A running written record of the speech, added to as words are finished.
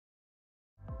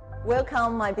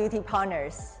Welcome, my beauty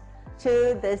partners,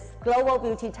 to this Global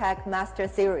Beauty Tech Master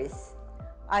Series.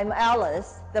 I'm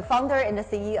Alice, the founder and the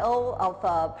CEO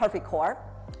of Perfect Corp.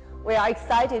 We are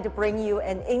excited to bring you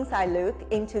an inside look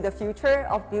into the future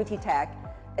of beauty tech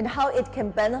and how it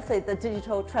can benefit the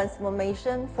digital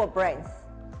transformation for brands.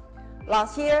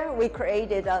 Last year, we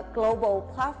created a global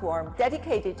platform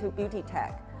dedicated to beauty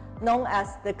tech, known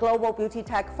as the Global Beauty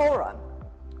Tech Forum.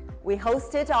 We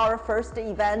hosted our first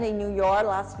event in New York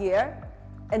last year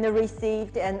and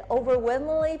received an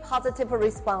overwhelmingly positive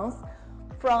response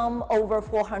from over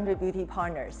 400 beauty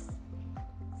partners.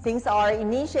 Since our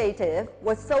initiative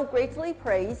was so greatly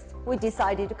praised, we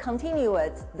decided to continue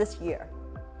it this year.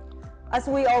 As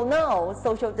we all know,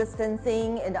 social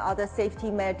distancing and other safety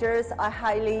measures are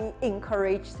highly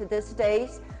encouraged these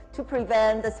days to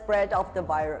prevent the spread of the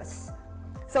virus.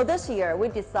 So this year, we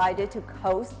decided to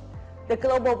host the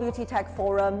Global Beauty Tech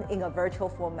Forum in a virtual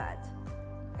format.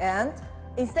 And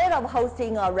instead of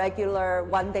hosting a regular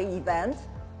one-day event,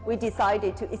 we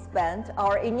decided to expand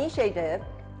our initiative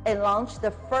and launch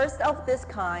the first of this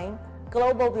kind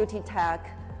Global Beauty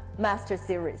Tech Master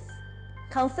Series,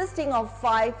 consisting of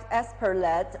 5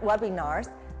 expert-led webinars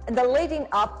and leading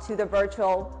up to the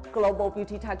virtual Global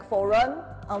Beauty Tech Forum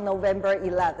on November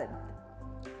 11th.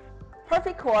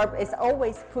 Perfect Corp is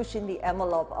always pushing the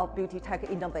envelope of beauty tech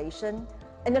innovation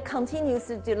and continues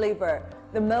to deliver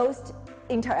the most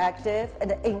interactive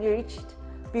and enriched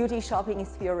beauty shopping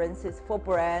experiences for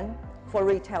brands, for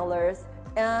retailers,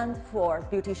 and for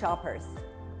beauty shoppers.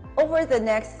 Over the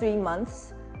next 3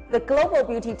 months, the Global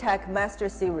Beauty Tech Master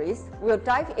Series will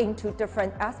dive into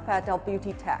different aspects of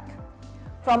beauty tech,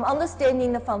 from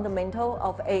understanding the fundamental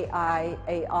of AI,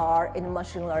 AR, and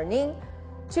machine learning,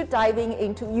 to diving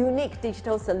into unique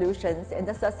digital solutions and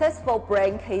the successful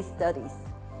brand case studies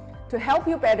to help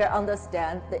you better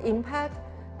understand the impact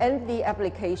and the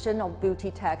application of beauty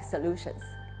tech solutions.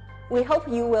 We hope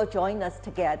you will join us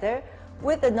together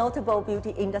with the notable beauty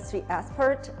industry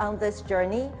expert on this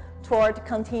journey toward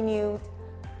continued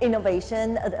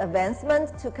innovation and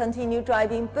advancement to continue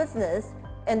driving business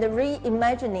and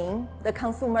reimagining the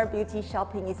consumer beauty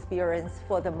shopping experience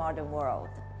for the modern world.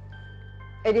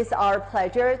 It is our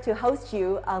pleasure to host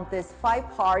you on this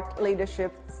 5-part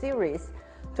leadership series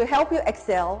to help you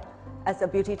excel as a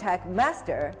beauty tech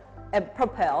master and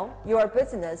propel your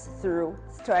business through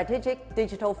strategic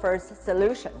digital-first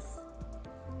solutions.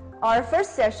 Our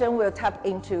first session will tap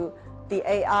into the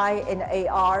AI and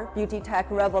AR beauty tech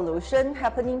revolution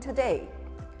happening today.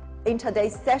 In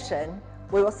today's session,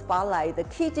 we will spotlight the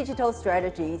key digital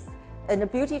strategies and the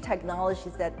beauty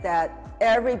technologies that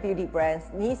every beauty brand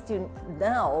needs to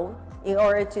know in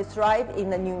order to thrive in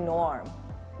the new norm.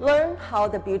 Learn how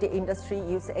the beauty industry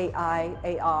uses AI,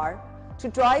 AR to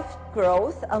drive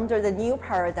growth under the new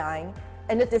paradigm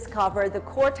and discover the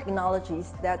core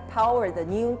technologies that power the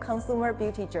new consumer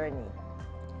beauty journey.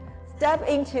 Step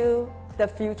into the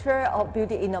future of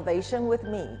beauty innovation with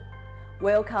me.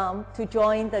 Welcome to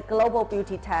join the Global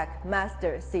Beauty Tech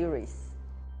Master Series.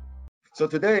 So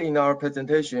today in our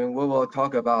presentation, we will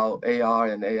talk about AR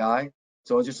and AI.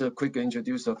 So just a quick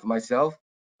introduction of myself.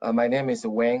 My name is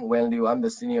Wayne Liu. I'm the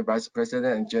Senior Vice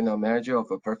President and General Manager of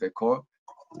Perfect Corp.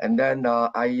 And then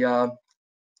I've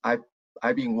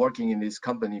been working in this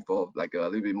company for like a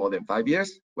little bit more than 5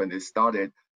 years when it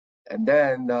started. And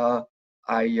then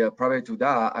prior to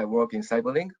that, I work in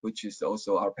Cyberlink, which is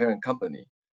also our parent company.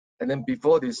 And then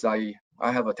before this, I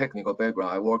have a technical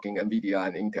background. I work in NVIDIA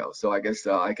and Intel. So I guess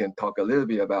I can talk a little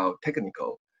bit about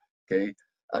technical, okay?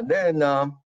 And then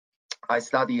I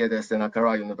studied at Santa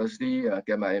Clara University,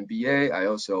 get my MBA. I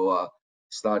also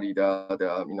studied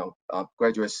the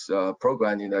graduate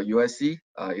program in the USC,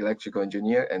 electrical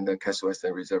engineer, and the Case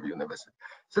Western Reserve University.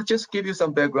 So just give you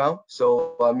some background.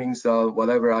 So means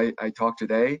whatever I talk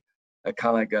today,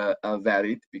 kind of like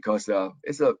valid because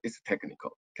it's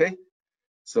technical, okay?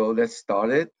 So let's start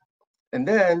it. And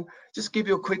then just give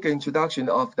you a quick introduction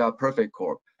of the Perfect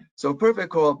Corp. So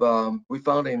Perfect Corp, we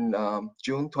founded in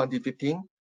June 2015.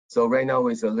 So right now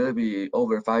it's a little bit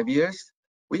over 5 years.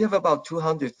 We have about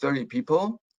 230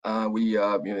 people. We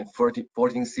are in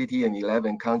 14 cities and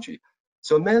 11 countries.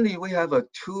 So mainly we have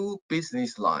 2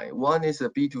 business lines. One is a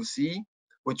B2C,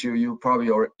 which you probably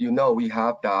know we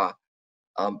have the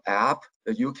app,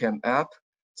 the YouCam app.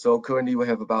 So currently we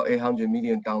have about 800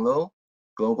 million downloads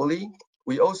globally.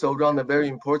 We also run a very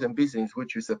important business,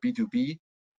 which is a B2B.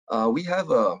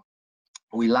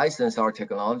 We license our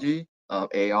technology,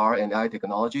 AR and AI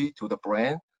technology, to the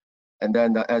brand, and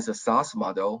then as a SaaS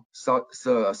model,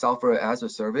 software as a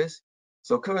service.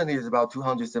 So currently it's about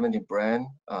 270 brands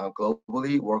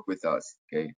globally work with us,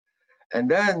 okay? And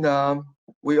then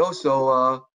we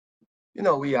also,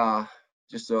 we are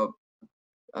just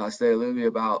say a little bit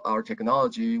about our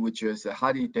technology, which is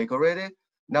highly decorated.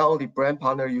 Not only brand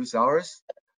partner use ours,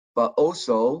 but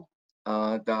also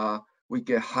we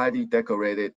get highly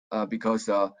decorated because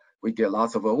we get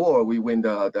lots of award. We win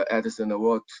the Edison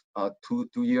Award two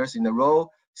years in a row,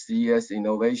 CES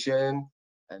Innovation,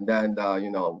 and then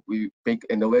we big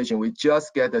innovation. We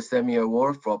just get the Semi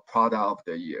Award for Product of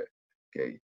the Year.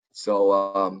 Okay,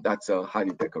 so that's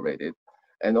highly decorated,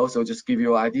 and also just give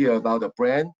you an idea about the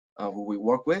brand who we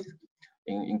work with,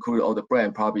 include all the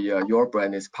brand. Probably your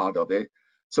brand is part of it.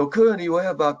 So currently we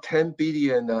have about 10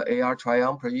 billion AR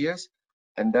try-on per year,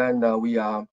 and then we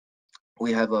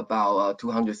have about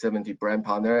 270 brand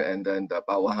partner, and then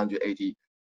about 180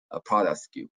 product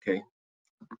SKU.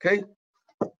 Okay,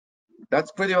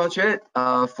 that's pretty much it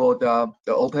for the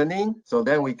opening. So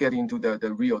then we get into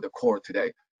the core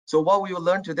today. So what we will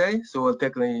learn today, so we'll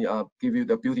technically give you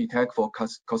the beauty tech for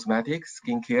cosmetics,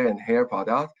 skincare, and hair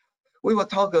product. We will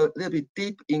talk a little bit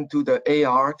deep into the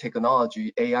AR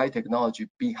technology, AI technology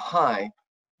behind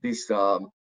this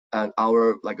and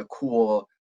our cool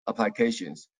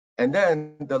applications. And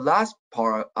then the last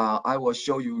part, I will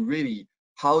show you really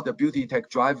how the beauty tech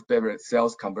drive better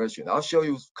sales conversion. I'll show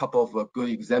you a couple of good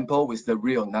examples with the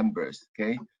real numbers.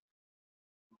 Okay.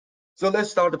 So let's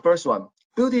start the first one.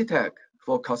 Beauty tech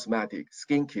for cosmetic,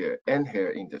 skincare, and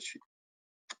hair industry.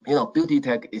 Beauty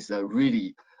tech is a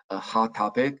really hot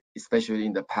topic, especially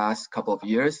in the past couple of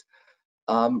years.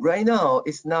 Right now,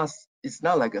 it's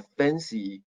not like a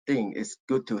fancy thing. It's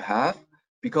good to have,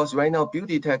 because right now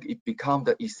beauty tech it become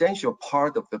the essential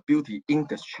part of the beauty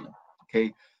industry.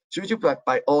 Okay, judging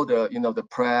by all the the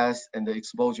press and the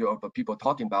exposure of the people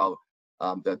talking about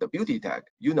the beauty tech,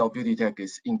 beauty tech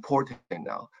is important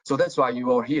now. So that's why you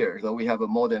are here. So we have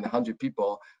more than 100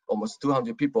 people, almost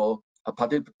 200 people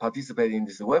participating in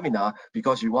this webinar,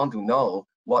 because you want to know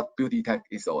what beauty tech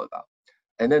is all about.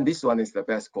 And then this one is the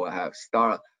best quote I have.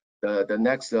 The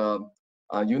next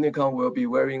unicorn will be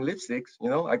wearing lipsticks.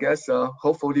 I guess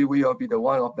hopefully we will be the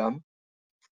one of them.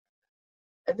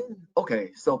 And then,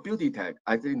 okay, so beauty tech,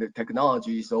 I think the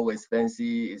technology is always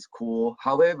fancy, it's cool.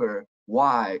 However,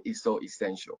 why it's so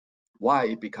essential? Why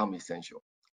it become essential?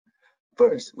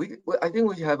 First, I think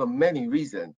we have many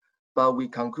reasons, but we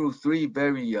conclude three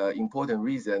very important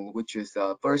reasons, which is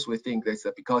first, we think that's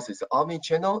because it's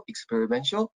omni-channel,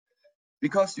 experiential,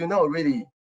 because really,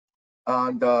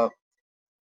 and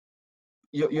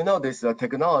this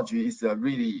technology is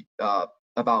really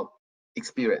about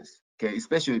experience, okay,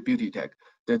 especially beauty tech.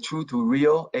 The true to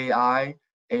real AI,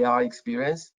 AR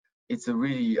experience, it's a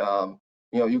really,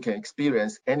 you can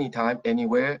experience anytime,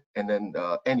 anywhere, and then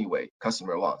anyway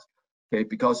customer wants, okay,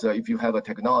 because if you have a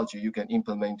technology, you can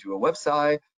implement into your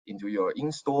website, into your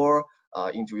in-store,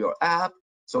 into your app.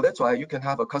 So that's why you can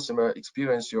have a customer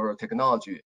experience your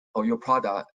technology or your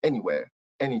product anywhere,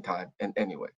 anytime, and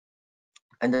anywhere.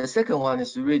 And the second one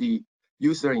is really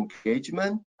user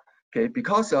engagement, okay?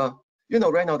 Because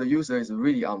right now the user is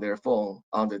really on their phone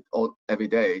every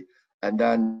day, and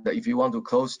then if you want to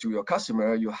close to your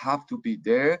customer, you have to be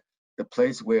there, the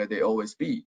place where they always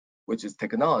be, which is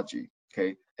technology,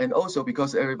 okay? And also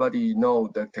because everybody know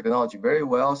the technology very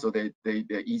well, so they're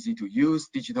easy to use,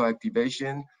 digital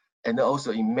activation, and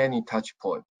also in many touch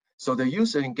points. So the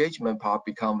user engagement part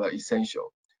become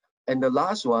essential. And the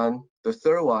last one, the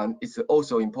third one, is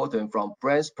also important from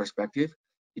brand's perspective,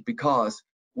 because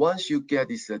once you get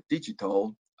this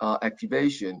digital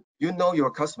activation, you know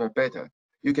your customer better.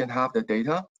 You can have the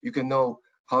data, you can know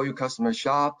how your customers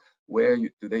shop, where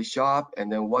do they shop,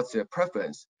 and then what's their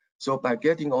preference. So by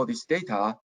getting all this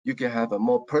data, you can have a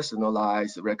more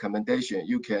personalized recommendation.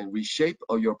 You can reshape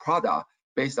all your product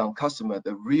based on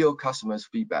the real customer's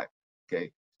feedback.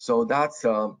 Okay, so that's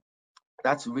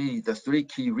really the three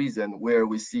key reasons where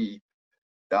we see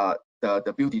the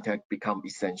beauty tech become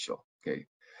essential. Okay,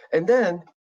 and then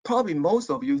probably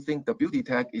most of you think the beauty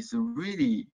tech is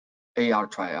really AR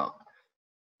try-on,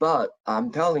 but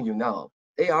I'm telling you now,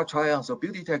 AR try-on. So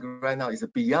beauty tech right now is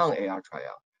beyond AR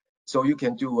try-on. So you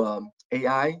can do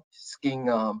AI skin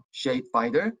shade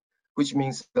finder, which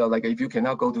means like if you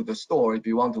cannot go to the store, if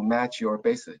you want to match your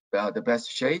the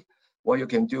best shade, what you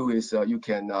can do is you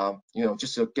can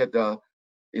just get the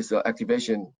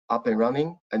activation up and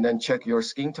running, and then check your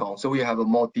skin tone. So we have a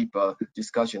more deeper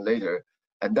discussion later,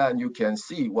 and then you can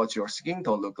see what your skin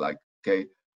tone look like. Okay,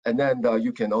 and then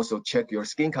you can also check your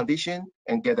skin condition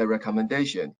and get a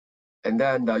recommendation, and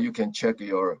then you can check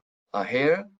your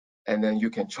hair, and then you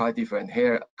can try different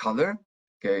hair color.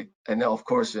 Okay, and then of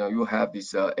course you have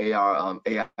this AR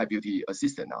AI beauty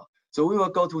assistant now. So we will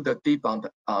go to the deep on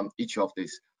each of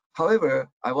these. However,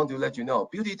 I want to let you know,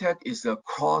 beauty tech is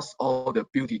across all the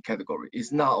beauty category.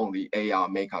 It's not only AR,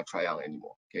 makeup, try-on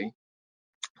anymore, okay?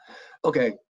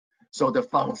 Okay, so the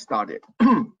fun started.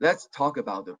 Let's talk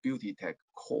about the beauty tech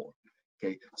core,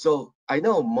 okay? So I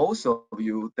know most of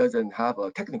you doesn't have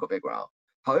a technical background.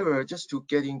 However, just to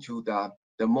get into the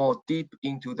more deep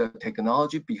into the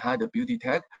technology behind the beauty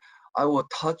tech, I will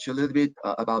touch a little bit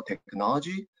about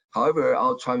technology. However,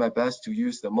 I'll try my best to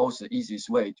use the most easiest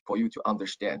way for you to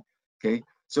understand, okay?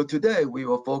 So today we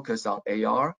will focus on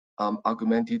AR,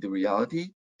 augmented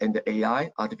reality, and the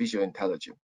AI, artificial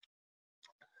intelligence.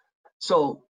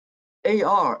 So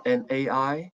AR and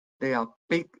AI, they are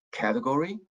big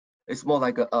category. It's more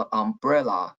like an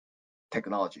umbrella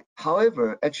technology.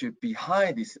 However, actually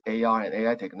behind this AR and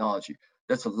AI technology,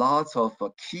 there's lots of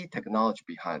key technology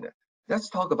behind it. Let's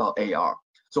talk about AR.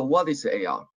 So what is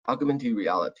AR? Augmented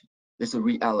reality. It's a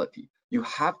reality. You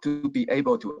have to be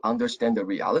able to understand the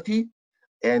reality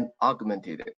and augment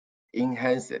it,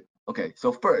 enhance it. Okay,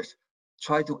 so first,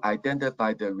 try to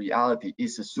identify the reality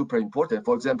is super important.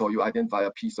 For example, you identify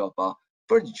a piece of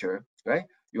furniture, right?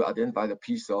 You identify the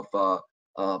piece of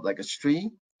like a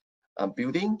street,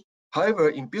 building. However,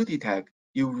 in beauty tech,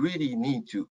 you really need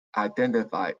to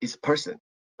identify its person,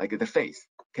 like the face,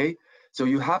 okay? So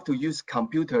you have to use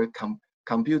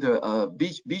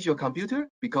visual computer,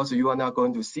 because you are not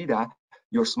going to see that.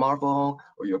 Your smartphone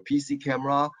or your PC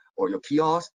camera or your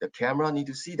kiosk, the camera need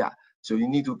to see that. So you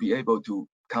need to be able to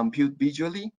compute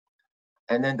visually.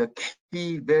 And then the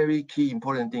key, very key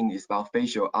important thing is about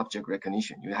facial object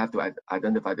recognition. You have to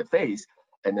identify the face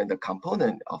and then the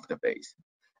component of the face.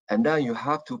 And then you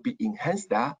have to be enhance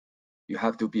that. You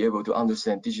have to be able to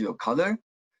understand digital color,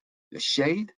 the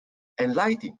shade, and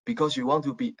lighting, because you want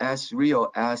to be as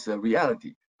real as a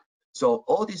reality. So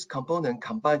all these components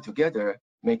combined together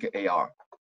make it AR.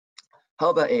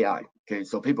 How about AI? Okay,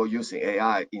 so people using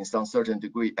AI in some certain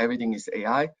degree, everything is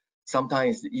AI.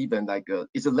 Sometimes even like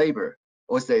it's a labor,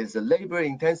 or say it's a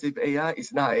labor-intensive AI.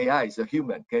 It's not AI, it's a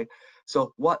human. Okay,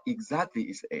 so what exactly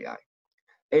is AI?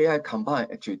 AI combine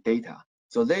actually data.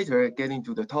 So later, getting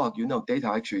to the talk, you know, data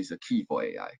actually is a key for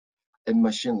AI. And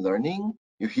machine learning,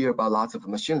 you hear about lots of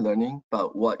machine learning,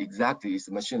 but what exactly is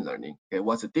machine learning? Okay,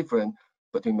 what's the difference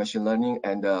between machine learning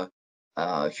and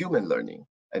human learning?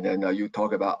 And then you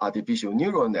talk about artificial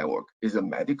neural network. Is it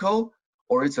medical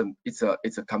or it's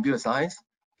a computer science?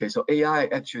 Okay, so AI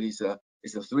actually is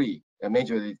a three,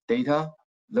 majorly data,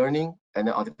 learning, and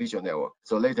then artificial network.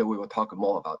 So later we will talk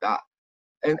more about that.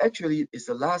 And actually, it's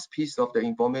the last piece of the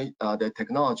information, the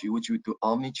technology, which we do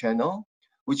omni-channel,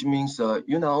 which means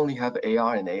you not only have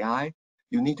AR and AI,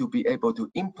 you need to be able to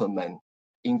implement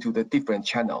into the different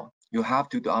channel. You have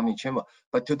to do omni-channel.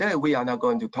 But today we are not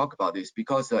going to talk about this,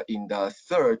 because in the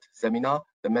third seminar,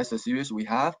 the master series we're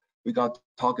going to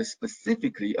talk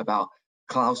specifically about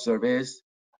cloud service,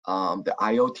 the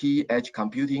IoT, edge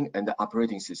computing, and the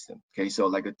operating system. Okay, so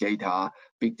like the data,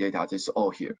 big data, this is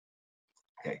all here.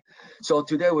 Okay, so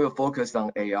today we'll focus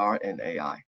on AR and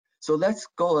AI. So let's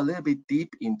go a little bit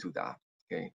deep into that.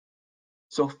 Okay,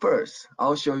 so first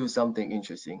I'll show you something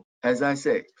interesting. As I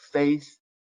say, face,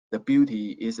 the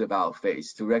beauty is about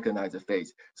face, to recognize the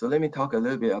face. So let me talk a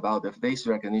little bit about the face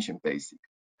recognition basic.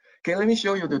 Okay, let me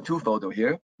show you the two photos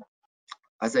here.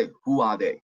 I say, who are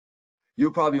they?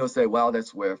 You probably will say, well,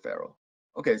 that's Wayfarer.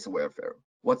 Okay, it's Wayfarer.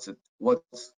 What's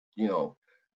you know,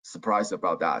 surprised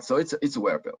about that? So it's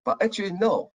Wayfarer, but actually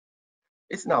no,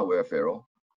 it's not Wayfarer.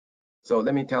 So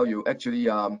let me tell you, actually,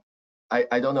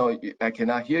 I don't know, I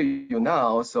cannot hear you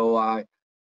now. So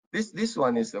this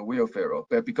one is a Wayfarer,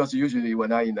 but because usually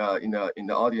when I in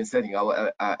the audience setting,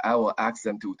 I will ask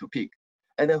them to pick.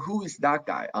 And then who is that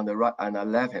guy on the right, on the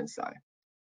left hand side?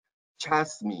 Chad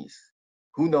Smith.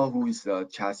 Who know who is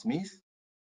Chad Smith?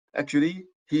 Actually,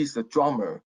 he's the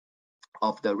drummer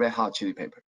of the Red Hot Chili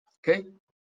Pepper. Okay,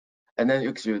 and then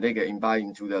actually they get invited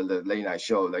into the late night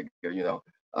show, like you know,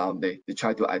 they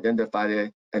try to identify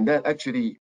it, and then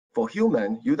actually for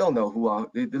human, you don't know who are.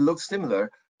 They look similar,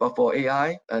 but for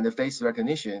AI and the face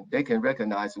recognition, they can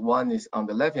recognize one is on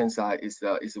the left hand side is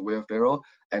Will Ferrell,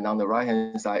 and on the right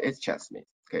hand side is Chad Smith.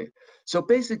 Okay, so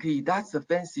basically that's the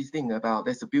fancy thing about,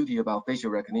 that's the beauty about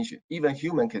facial recognition. Even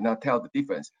human cannot tell the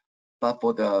difference, but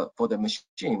for the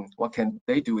machine, what can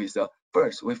they do is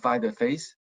first we find the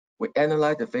face, we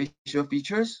analyze the facial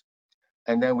features,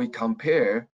 and then we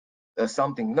compare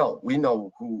something. No, we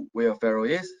know who Will Ferrell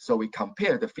is, so we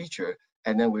compare the feature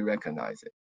and then we recognize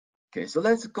it. Okay, so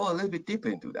let's go a little bit deeper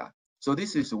into that. So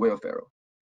this is Will Ferrell.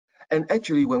 And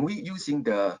actually, when we using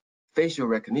the facial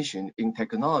recognition in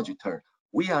technology term,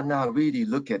 we are not really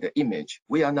look at the image.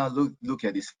 We are not look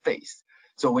at his face.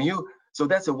 So when you So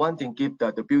that's the one thing give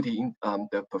the beauty in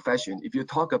the profession. If you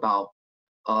talk about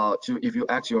if you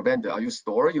ask your vendor, are you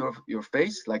store your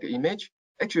face like an image?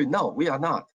 Actually, no, we are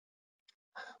not.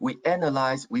 We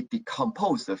analyze, we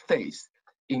decompose the face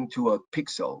into a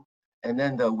pixel, and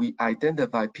then we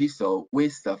identify pixel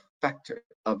with the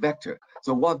a vector.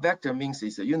 So what vector means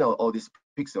is, you know, all this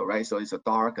pixel, right? So it's a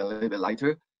dark and a little bit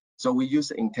lighter. So we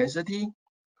use intensity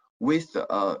with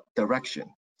direction.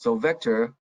 So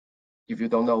vector, if you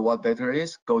don't know what vector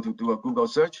is, go to do a Google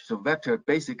search. So vector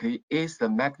basically is the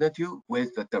magnitude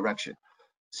with the direction.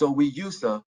 So we use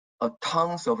a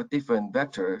tons of different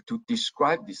vector to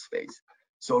describe this face.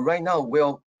 So right now,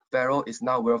 Will Ferrell is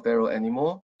not Will Ferrell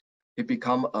anymore. It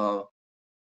become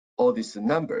all these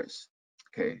numbers,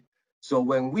 okay? So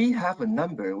when we have a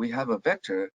number, we have a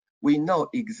vector, we know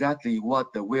exactly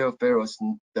what the Will Ferrell's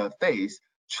the face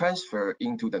transfer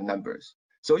into the numbers.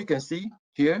 So you can see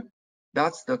here,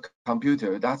 that's the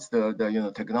computer, that's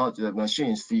the technology, the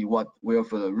machine see what Will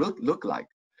Ferrell look like.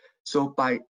 So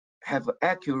by have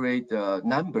accurate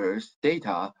numbers,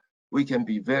 data, we can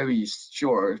be very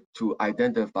sure to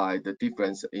identify the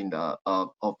difference in the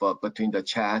between the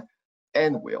Chad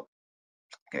and Will.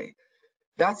 Okay,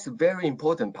 that's a very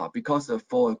important part because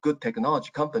for a good technology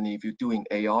company, if you're doing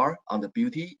AR on the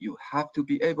beauty, you have to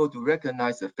be able to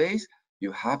recognize the face.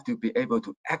 You have to be able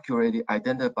to accurately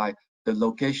identify the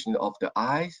location of the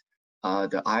eyes,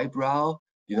 the eyebrow,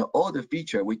 you know, all the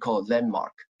feature we call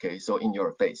landmark. Okay, so in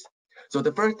your face. So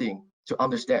the first thing to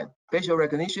understand, facial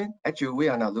recognition, actually we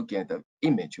are not looking at the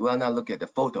image, we are not looking at the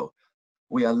photo,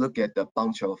 we are looking at the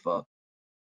bunch of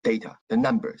data, the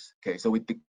numbers. Okay, so we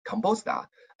decompose that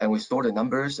and we store the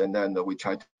numbers and then we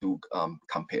try to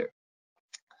compare.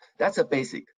 That's a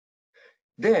basic.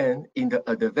 Then in the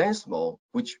advanced mode,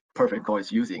 which Perfect Corp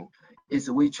is using, is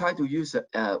we try to use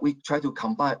we try to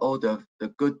combine all the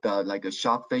good like a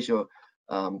sharp facial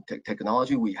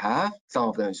technology we have. Some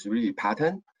of them is really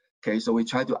patent. Okay, so we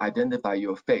try to identify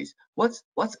your face. What's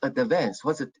advanced?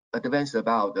 What's advanced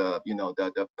about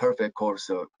the Perfect Corp's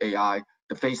AI,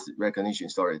 the face recognition?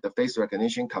 Sorry, the face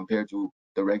recognition compared to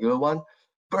the regular one.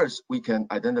 First, we can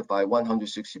identify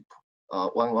 106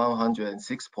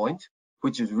 points,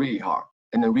 which is really hard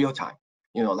in the real time.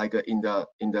 You know, like in the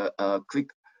click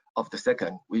of the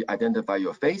second, we identify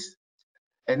your face,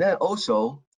 and then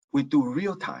also we do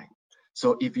real time.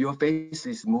 So if your face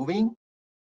is moving,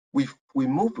 we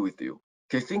move with you.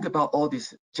 Okay, think about all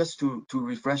this just to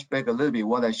refresh back a little bit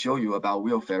what I show you about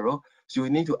Will Ferrell. So we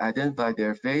need to identify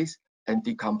their face and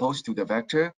decompose to the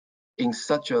vector in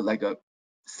such a like a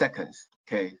seconds.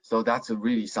 Okay, so that's a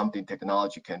really something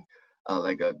technology can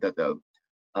the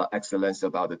excellence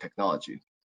about the technology.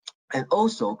 And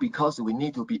also because we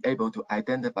need to be able to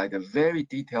identify the very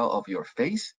detail of your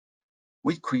face,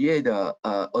 we create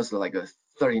also like a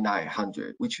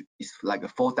 3900, which is like a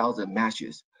 4,000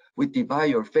 meshes. We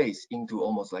divide your face into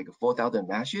almost like 4,000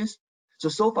 meshes.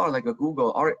 So far, like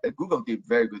Google did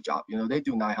very good job. You know, they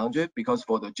do 900 because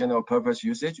for the general purpose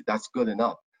usage, that's good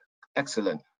enough.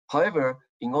 Excellent. However,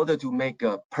 in order to make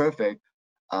a perfect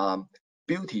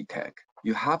beauty tech,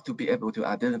 you have to be able to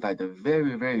identify the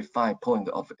very, very fine point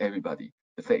of everybody,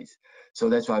 the face. So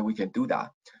that's why we can do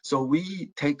that. So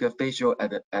we take a facial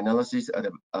analysis at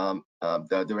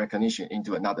the recognition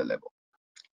into another level.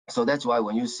 So that's why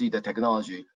when you see the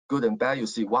technology, good and bad, you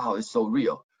see, wow, it's so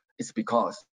real. It's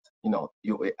because, you know,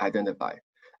 you identify.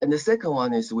 And the second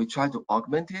one is we try to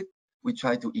augment it. We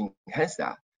try to enhance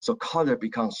that. So color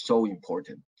becomes so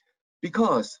important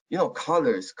because, you know,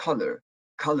 color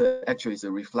actually is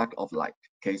a reflect of light.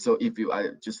 Okay, so if you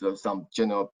just some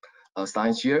general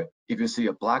science here, if you see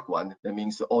a black one, that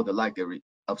means all the light get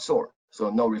absorbed, so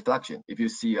no reflection. If you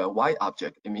see a white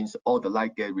object, it means all the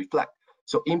light get reflect.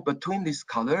 So in between this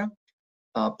color,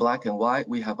 black and white,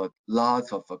 we have a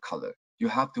lot of color. You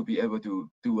have to be able to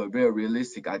do a very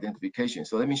realistic identification.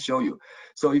 So let me show you.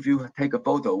 So if you take a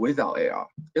photo without AR,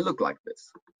 it looks like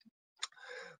this.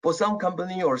 For some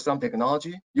company or some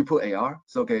technology, you put AR.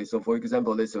 So, okay, so for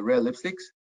example, there's a red lipsticks.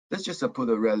 Let's just put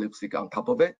a red lipstick on top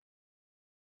of it.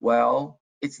 Well,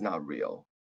 it's not real.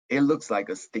 It looks like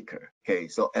a sticker. Okay,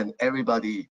 so and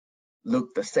everybody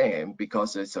look the same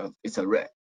because it's a red.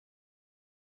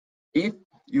 If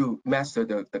you master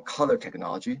the color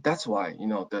technology, that's why, you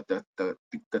know, the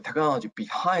technology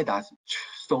behind that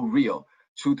so real,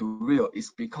 true to real,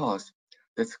 is because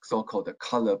that's so-called the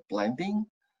color blending,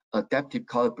 adaptive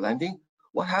color blending.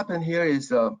 What happened here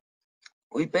is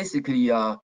we basically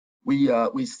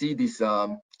we see this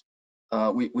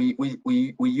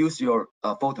we use your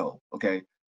photo, okay,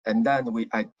 and then we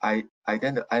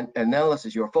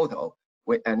analyze your photo,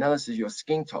 we analyze your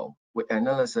skin tone, we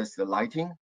analyze the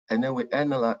lighting, and then we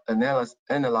analyze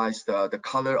the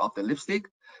color of the lipstick.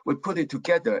 We put it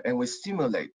together and we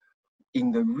simulate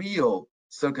in the real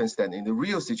circumstance, in the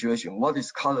real situation, what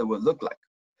this color will look like.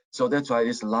 So that's why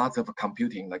there's lots of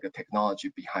computing, like a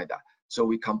technology behind that. So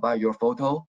we combine your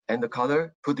photo and the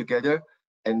color, put together,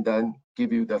 and then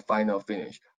give you the final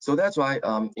finish. So that's why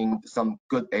in some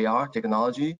good AR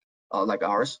technology like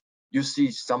ours, you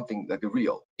see something like a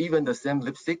real. Even the same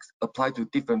lipsticks applied to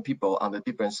different people on the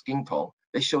different skin tone,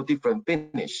 they show different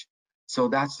finish. So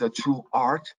that's the true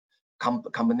art,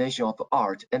 combination of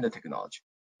art and the technology.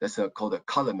 That's called a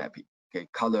color mapping, okay,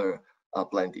 color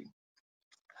blending.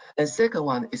 And second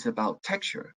one is about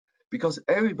texture, because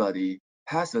everybody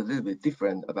has a little bit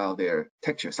different about their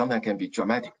texture. Sometimes can be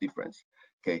dramatic difference,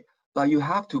 okay? But you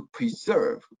have to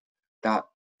preserve that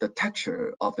the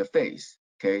texture of the face,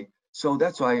 okay? So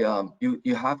that's why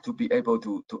you have to be able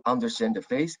to understand the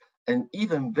face, and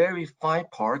even very fine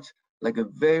parts, like a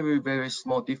very, very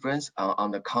small difference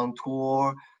on the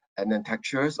contour and then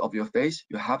textures of your face.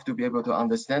 You have to be able to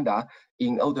understand that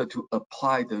in order to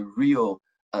apply the real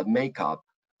makeup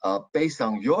based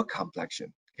on your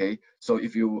complexion, okay? So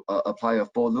if you apply a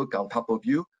full look on top of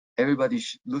you, everybody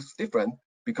looks different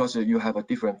because you have a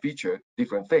different feature,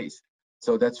 different face.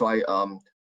 So that's why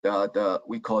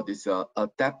we call this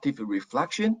adaptive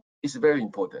reflection is very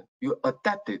important. You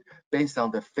adapt it based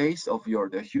on the face of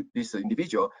this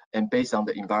individual and based on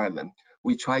the environment.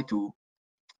 We try to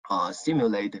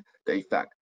simulate the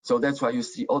effect. So that's why you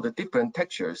see all the different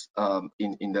textures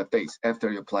in the face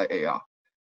after you apply AR.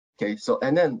 Okay, so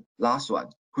and then last one,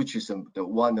 which is the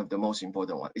one of the most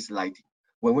important one, is lighting.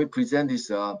 When we present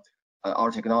this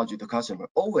our technology to customer,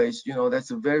 always, you know,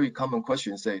 that's a very common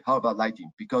question. Say, how about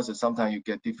lighting? Because sometimes you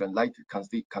get different light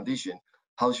condition.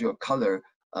 How's your color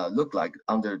look like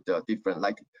under the different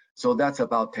lighting? So that's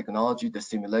about technology, the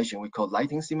simulation we call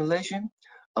lighting simulation,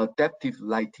 adaptive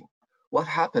lighting. What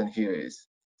happened here is,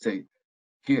 say,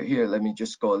 here, let me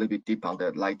just go a little bit deep on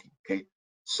that lighting. Okay,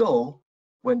 so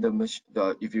when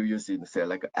if you use it, say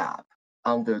like an app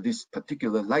under this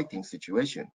particular lighting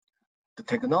situation, the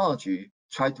technology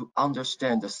try to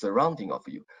understand the surrounding of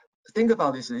you. Think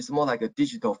about this, it's more like a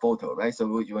digital photo, right? So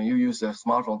when you use a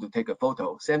smartphone to take a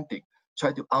photo, same thing,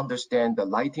 try to understand the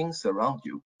lighting surround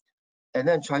you, and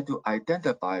then try to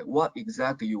identify what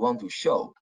exactly you want to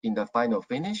show in the final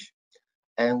finish.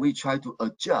 And we try to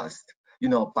adjust, you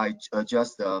know, by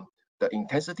adjust the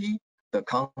intensity, the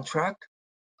contrast,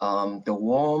 the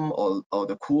warm or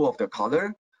the cool of the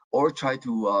color, or try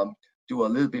to do a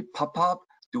little bit pop-up,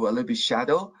 do a little bit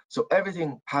shadow. So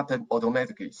everything happen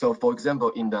automatically. So for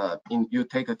example, you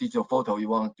take a digital photo, you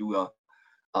want to do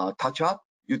a touch-up,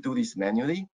 you do this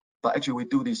manually, but actually we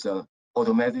do this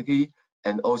automatically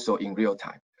and also in real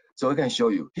time. So I can show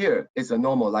you. Here is a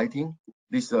normal lighting.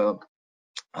 This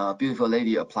beautiful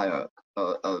lady apply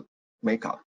a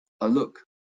makeup, a look.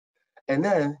 And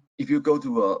then if you go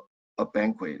to a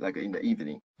banquet, like in the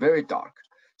evening, very dark.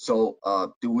 So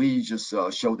do we just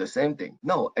show the same thing?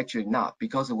 No, actually not,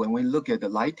 because when we look at the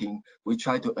lighting, we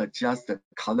try to adjust the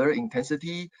color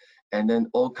intensity and then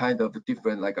all kind of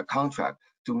different like a contrast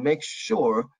to make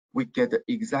sure we get the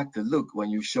exact look when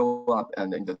you show up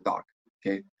and in the dark,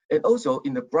 okay? And also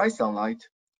in the bright sunlight,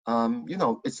 you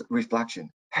know, it's reflection,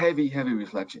 heavy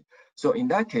reflection. So in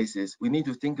that cases, we need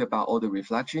to think about all the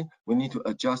reflection. We need to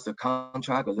adjust the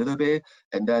contrast a little bit,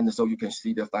 and then so you can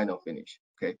see the final finish.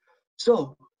 Okay.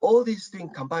 So all these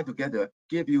things combined together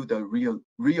give you the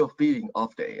real feeling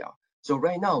of the AR. So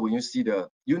right now, when you see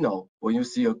when you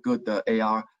see a good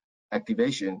AR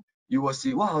activation, you will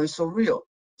see, wow, it's so real.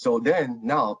 So then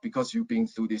now, because you've been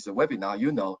through this webinar,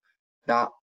 you know that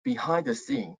behind the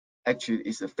scene actually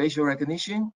is a facial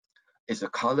recognition, it's a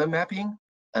color mapping,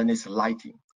 and it's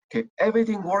lighting. Okay,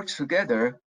 everything works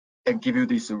together and give you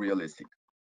this realistic.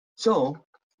 So,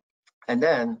 and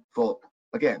then for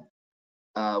again,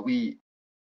 the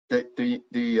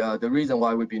reason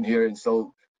why we've been here in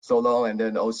so long, and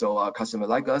then also our customer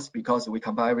like us, because we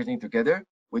combine everything together.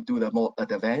 We do the more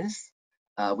advanced.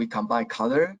 We combine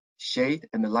color, shade,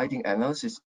 and the lighting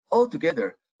analysis all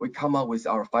together. We come up with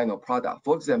our final product.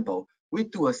 For example, we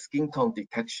do a skin tone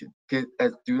detection. Okay,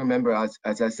 do you remember as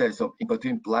I said? So in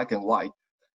between black and white,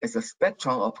 it's a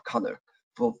spectrum of color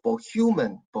for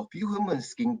human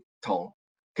skin tone.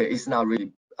 Okay, it's not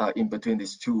really in between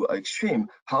these two extreme.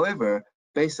 However,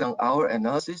 based on our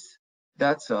analysis,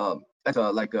 that's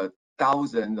like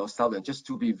 1,000 or 1,000, just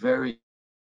to be very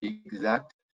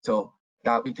exact. So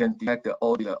that we can detect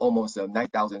all the almost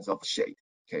 9,000 of shade.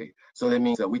 Okay, so that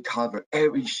means that we cover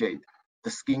every shade,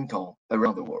 the skin tone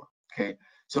around the world. Okay,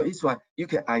 so it's why you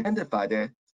can identify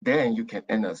that then you can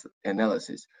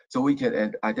analysis. So we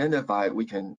can identify, we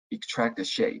can extract the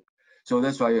shape. So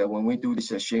that's why when we do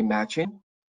this shape matching,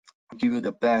 give you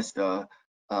the best the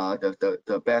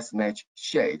best match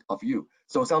shade of you.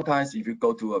 So sometimes if you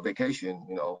go to a vacation,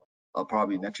 you know,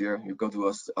 probably next year you go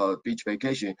to a beach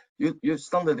vacation, you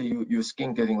suddenly your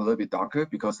skin getting a little bit darker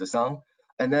because the sun,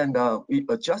 and then we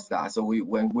adjust that. So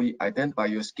when we identify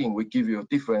your skin, we give you a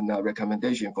different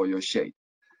recommendation for your shade.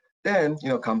 Then, you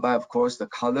know, combine of course the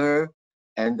color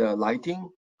and the lighting,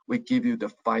 we give you the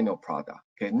final product.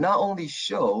 Okay, not only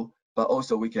show, but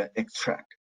also we can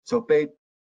extract. So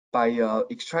by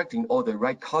extracting all the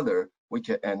right color, we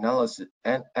can analyze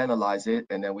it,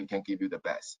 and then we can give you the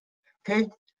best. Okay,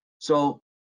 so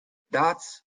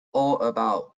that's all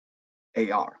about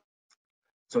AR.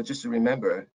 So just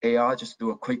remember, AR, just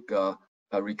do a quick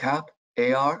recap.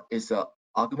 AR is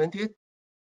augmented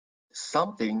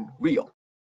something real.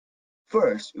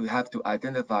 First, you have to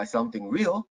identify something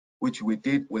real, which we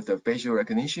did with the facial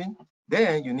recognition.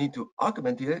 Then you need to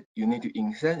augment it. You need to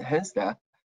enhance that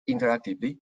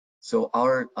interactively. So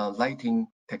our lighting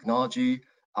technology,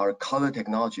 our color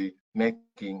technology,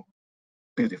 making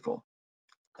beautiful.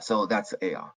 So that's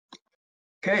AR.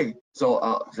 Okay,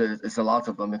 so there's a lot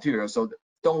of material. So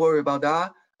don't worry about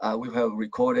that. We have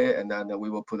recorded, and then we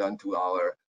will put onto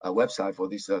our website for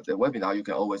this the webinar. You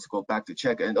can always go back to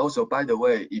check. And also, by the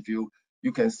way, if you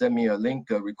can send me a link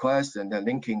request, and then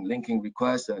linking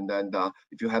request, and then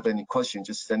if you have any question,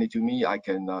 just send it to me.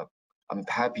 I'm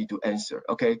happy to answer.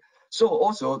 Okay. So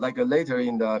also, like later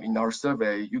in our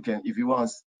survey, you can, if you want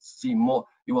to see more,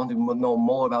 you want to know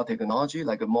more about technology,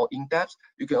 like a more in depth,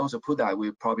 you can also put that.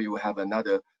 We probably will have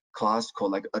another class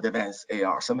called like advanced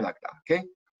AR, something like that. Okay.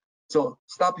 So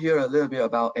stop here a little bit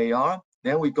about AR.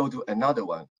 Then we go to another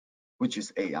one, which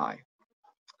is AI.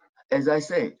 As I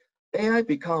say, AI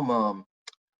become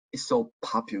it's so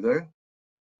popular.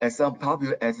 As some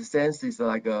popular as a sense is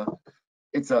like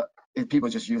people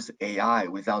just use AI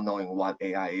without knowing what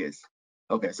AI is.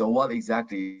 Okay, so what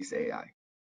exactly is AI?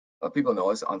 People know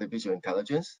it's artificial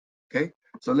intelligence. Okay,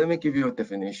 so let me give you a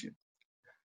definition.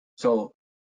 So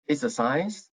it's a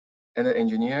science and an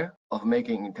engineer of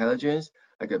making intelligence,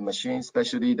 like a machine,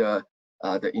 especially the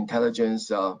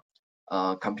intelligence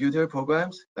computer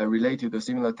programs relate to the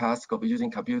similar task of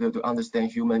using computer to understand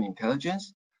human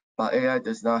intelligence. But AI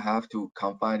does not have to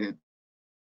confine it.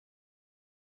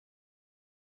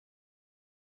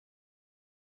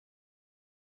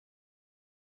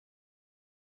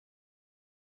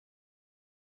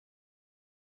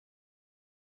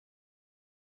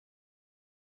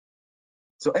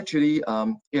 So actually,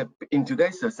 in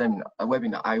today's seminar,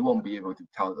 webinar, I won't be able to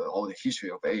tell all the history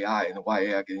of AI and why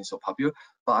AI is getting so popular,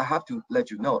 but I have to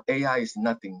let you know, AI is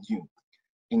nothing new.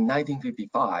 In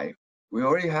 1955, we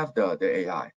already have the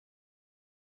AI.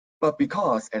 But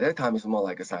because at that time it's more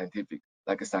like a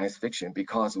science fiction,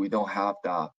 because we don't have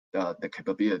the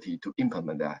capability to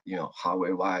implement that, you know,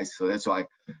 hardware-wise. So that's why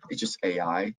it's just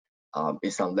AI.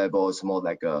 It's on level, it's more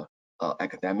like a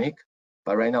academic.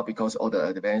 But right now, because all the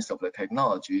advance of the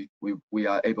technology, we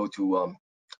are able to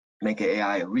make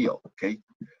AI real. Okay,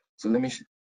 so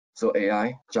so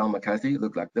AI, John McCarthy,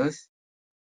 look like this.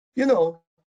 You know,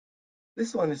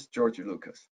 this one is George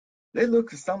Lucas. They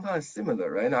look sometimes similar,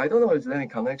 right? I don't know if there's any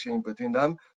connection between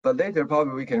them, but later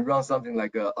probably we can run something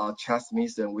like Chad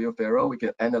Smith and Will Ferrell. We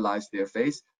can analyze their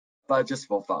face, but just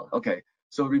for fun. Okay,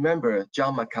 so remember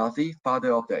John McCarthy,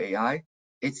 father of the AI,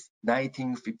 it's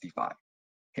 1955.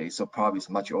 Okay, so probably it's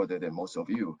much older than most of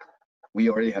you. We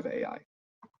already have AI.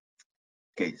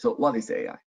 Okay, so what is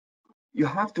AI? You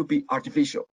have to be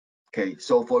artificial. Okay,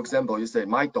 so for example, you say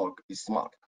my dog is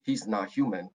smart. He's not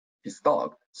human, he's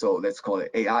dog. So let's call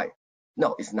it AI.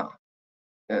 No, it's not.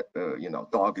 You know,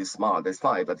 dog is smart, that's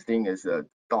fine. But the thing is,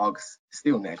 dogs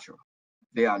still natural.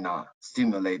 They are not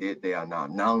stimulated, they are not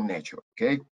non-natural,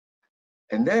 okay?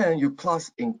 And then you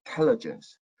plus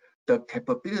intelligence, the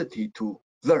capability to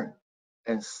learn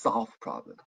and solve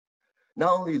problems.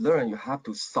 Not only learn, you have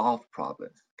to solve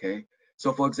problems, okay?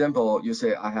 So for example, you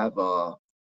say I have a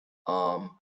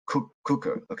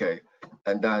cooker, okay?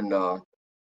 And then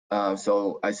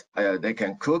so they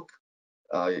can cook.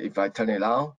 If I turn it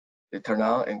on, they turn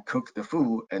on and cook the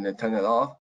food, and then turn it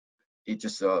off. It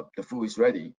just the food is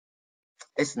ready.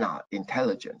 It's not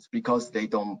intelligence because they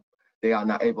are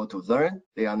not able to learn.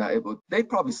 They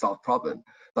probably solve problem,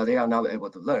 but they are not able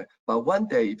to learn. But one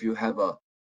day, if you have a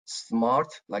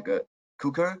smart like a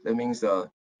cooker, that means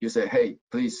you say, hey,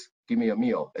 please give me a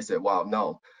meal. I say, wow,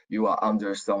 no, you are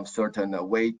under some certain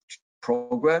weight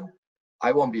program.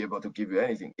 I won't be able to give you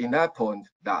anything. In that point,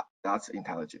 that's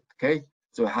intelligent. Okay,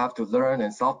 so you have to learn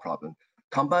and solve problem.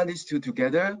 Combine these two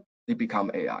together, they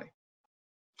become AI.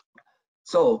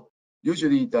 So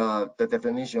usually the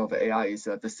definition of AI is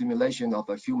the simulation of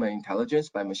a human intelligence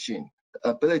by machine. The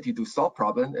ability to solve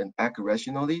problems and act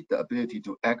rationally, the ability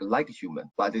to act like a human,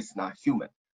 but it's not human.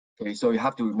 Okay, so you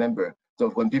have to remember, so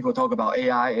when people talk about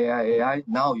AI,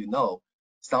 now you know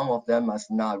some of them is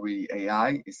not really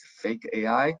AI, it's fake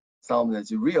AI, some of them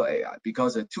is real AI,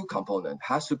 because the two components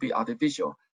has to be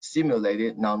artificial,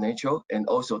 simulated, non-natural, and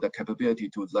also the capability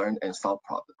to learn and solve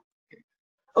problems.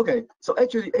 Okay, so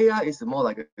actually AI is more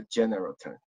like a general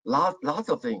term. Lots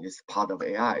of things is part of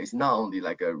AI. It's not only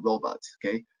like a robot,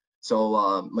 okay?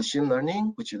 So machine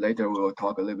learning, which later we will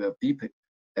talk a little bit deeper,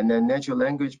 and then natural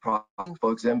language processing.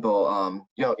 For example,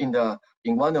 you know,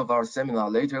 in one of our seminar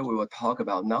later, we will talk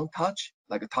about non-touch,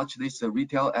 like a touchless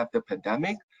retail after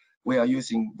pandemic. We are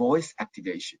using voice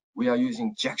activation. We are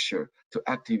using gesture to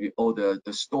activate all the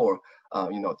store,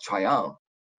 you know, try on.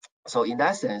 So in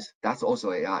that sense, that's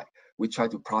also AI. We try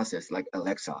to process like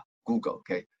Alexa, Google,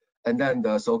 okay? And then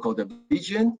the so-called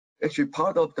vision, actually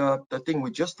part of the thing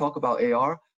we just talked about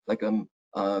AR, like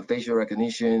facial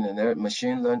recognition and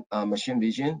machine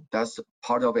vision, that's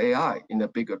part of AI in a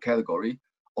bigger category.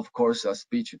 Of course,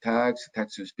 speech to text,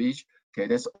 text to speech, okay,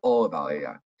 that's all about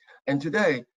AI. And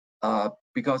today,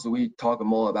 because we talk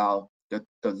more about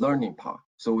the learning part,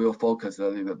 so we'll focus a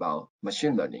little bit about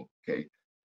machine learning, okay?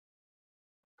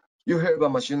 You hear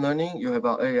about machine learning, you hear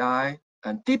about AI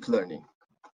and deep learning.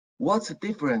 What's the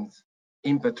difference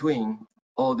in between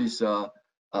all this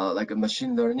like a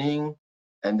machine learning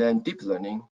and then deep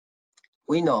learning?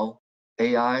 We know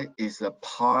AI is a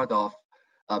part of,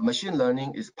 machine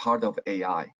learning is part of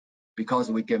AI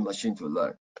because we get machine to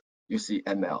learn. You see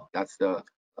ML, that's the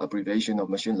abbreviation of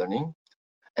machine learning.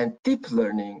 And deep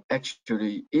learning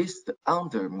actually is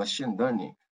under machine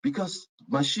learning because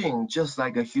machine, just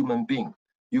like a human being,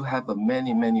 you have a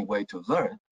many ways to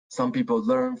learn. Some people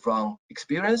learn from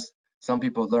experience, some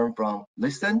people learn from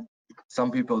listen,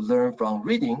 some people learn from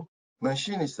reading.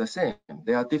 Machine is the same.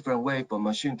 There are different ways for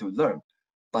machine to learn.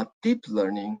 But deep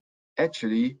learning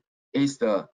actually is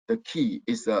the key,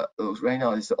 is right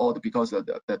now is all because of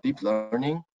the deep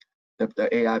learning, the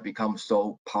AI becomes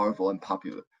so powerful and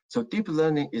popular. So deep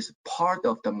learning is part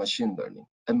of the machine learning,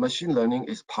 and machine learning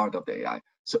is part of the AI.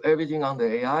 So everything on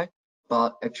the AI,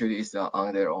 but actually is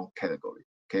on their own category.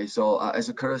 Okay, so as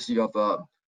a courtesy of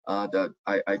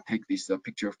I take this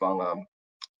picture from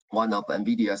one of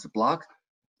NVIDIA's blog.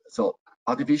 So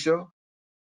artificial,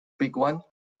 big one,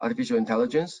 artificial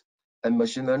intelligence, and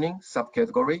machine learning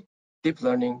subcategory. Deep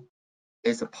learning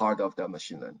is a part of the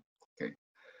machine learning. Okay,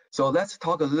 so let's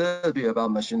talk a little bit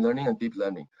about machine learning and deep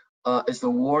learning. It's a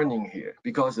warning here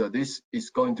because this is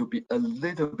going to be a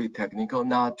little bit technical,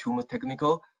 not too much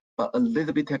technical, but a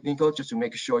little bit technical just to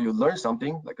make sure you learn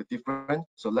something like a different.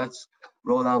 So let's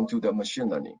roll on to the machine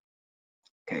learning.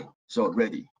 Okay, so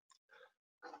ready.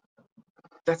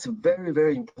 That's a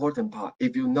very important part.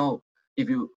 If you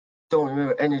don't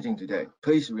remember anything today,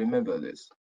 please remember this.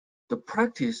 The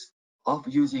practice of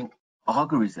using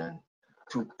algorithm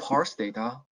to parse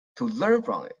data, to learn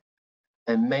from it,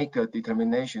 and make a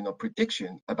determination or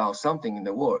prediction about something in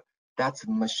the world, that's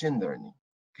machine learning,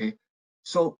 okay?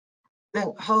 So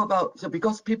then how about, so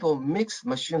because people mix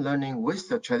machine learning with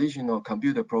the traditional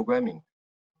computer programming,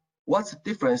 what's the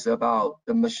difference about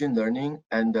the machine learning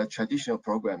and the traditional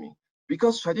programming?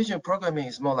 Because traditional programming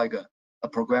is more like a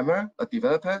programmer, a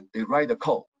developer, they write the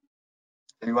code,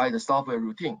 they write the software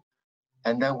routine,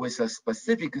 and then with a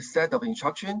specific set of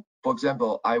instruction, for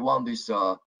example, I want this,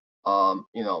 you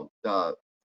know,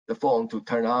 the phone to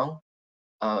turn on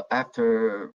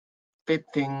after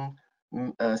 15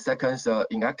 seconds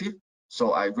inactive.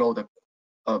 So I wrote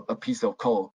a piece of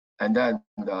code, and then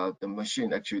the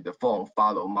machine, actually the phone,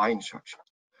 follow my instruction.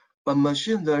 But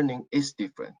machine learning is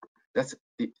different. That's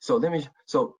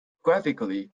so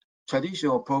graphically,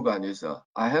 traditional program is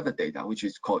I have a data which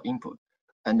is called input,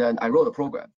 and then I wrote a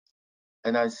program,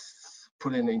 and I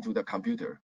put it into the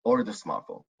computer or the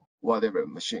smartphone, whatever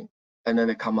machine, and then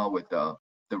they come out with the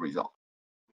result.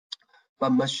 But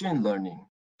machine learning,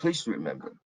 please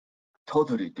remember,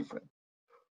 totally different.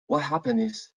 What happened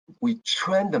is we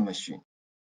train the machine.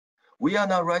 We are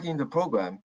not writing the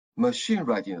program, machine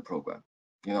writing the program.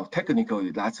 You know,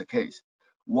 technically that's the case.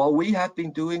 What we have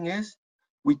been doing is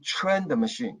we train the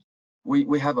machine.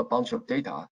 We have a bunch of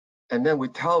data, and then we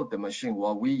tell the machine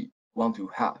what we want to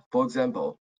have. For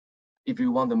example, if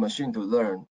you want the machine to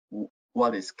learn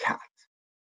what is cat,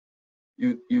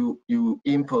 you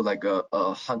input like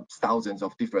thousands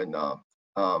of different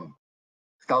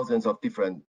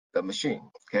machine,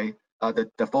 okay,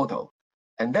 the photo,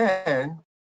 and then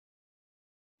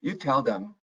you tell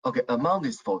them, okay, among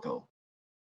this photo,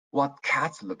 what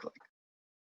cats look like.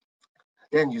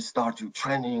 Then you start to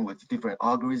training with different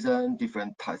algorithm,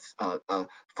 different types,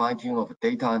 fine-tuning of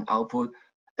data and output.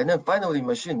 And then finally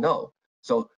machine know.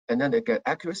 So, and then they get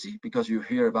accuracy because you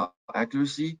hear about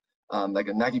accuracy, like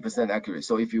a 90% accuracy.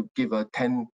 So if you give a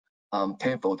 10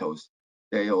 photos,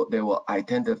 they will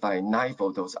identify 9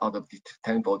 photos out of the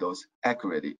 10 photos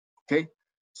accurately, okay?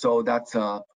 So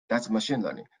that's machine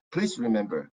learning. Please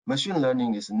remember, machine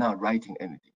learning is not writing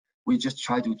anything. We just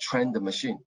try to train the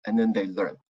machine and then they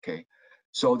learn, okay?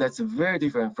 So that's very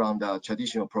different from the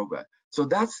traditional program. So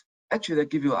that's actually that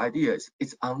give you ideas.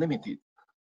 It's unlimited.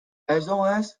 As long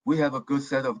as we have a good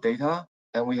set of data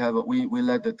and we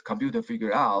let the computer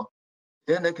figure out,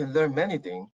 then they can learn many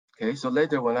things. Okay, so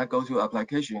later when I go to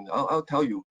application, I'll tell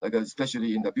you, like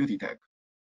especially in the beauty tech.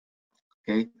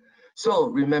 Okay, so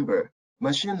remember,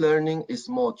 machine learning is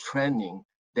more training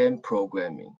than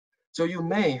programming. So you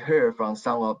may hear from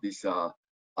some of these the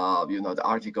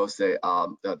articles say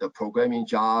the programming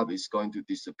job is going to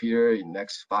disappear in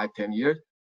next 5-10 years.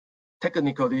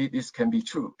 Technically, this can be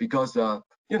true because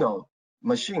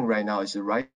machine right now is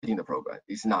writing the program.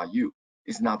 It's not you.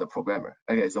 It's not the programmer.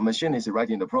 Okay, so machine is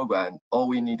writing the program. All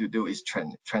we need to do is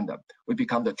train them. We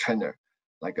become the trainer,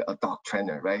 like a dog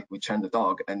trainer, right? We train the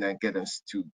dog and then get them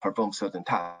to perform certain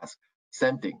tasks.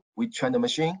 Same thing. We train the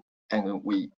machine and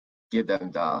we give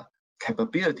them the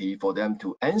capability for them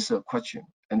to answer question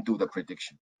and do the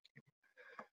prediction.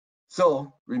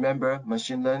 So remember,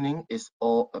 machine learning is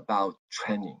all about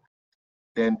training,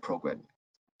 then programming.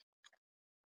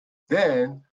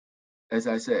 Then, as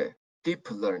I said,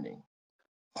 deep learning,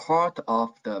 part of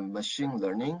the machine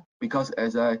learning, because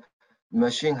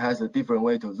machine has a different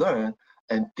way to learn,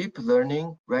 and deep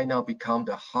learning right now become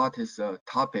the hottest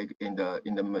topic in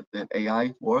the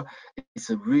AI world. It's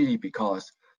really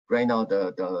because right now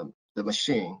the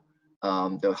machine,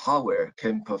 the hardware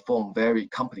can perform very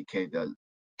complicated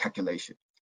calculation.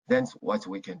 That's what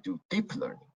we can do, deep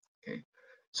learning. Okay,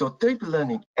 so deep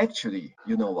learning actually,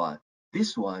 you know what?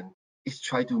 This one is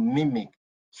try to mimic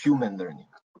human learning.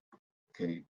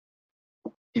 Okay,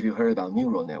 if you heard about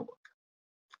neural network,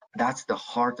 that's the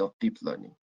heart of deep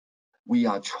learning. We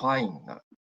are trying,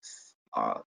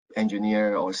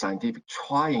 engineer or scientific,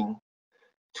 trying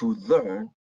to learn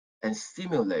and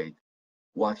simulate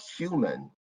what human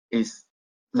is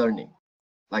learning,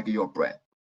 like your brain.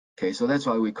 Okay, so that's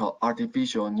why we call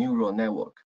artificial neural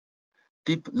network.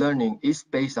 Deep learning is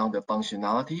based on the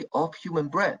functionality of human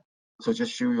brain. So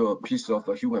just show you a piece of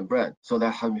a human brain. So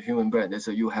that human brain,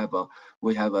 so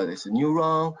we have this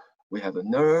neuron, we have a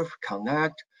nerve,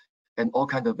 connect, and all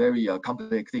kinds of very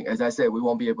complex things. As I said, we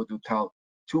won't be able to tell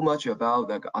too much about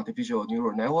the artificial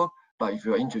neural network, but if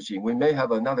you're interested, we may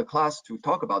have another class to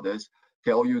talk about this,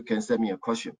 okay, or you can send me a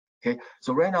question, okay?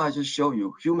 So right now I just show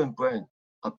you human brain,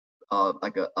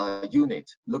 like a unit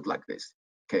look like this,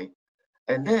 okay?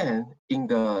 And then in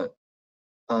the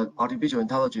artificial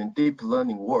intelligence deep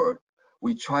learning world,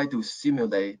 we try to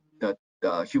simulate the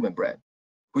human brain,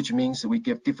 which means we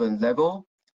give different level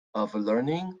of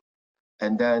learning,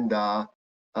 and then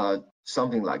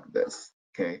something like this,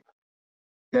 okay?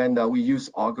 Then we use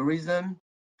algorithm,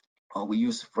 or we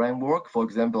use framework. For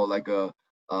example, like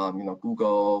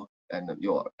Google and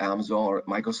your Amazon or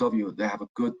Microsoft, they have a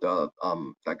good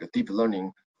like a deep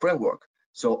learning framework.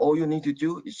 So all you need to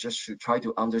do is just to try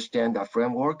to understand that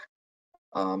framework.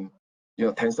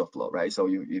 TensorFlow, right? So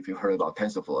if you heard about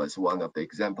TensorFlow as one of the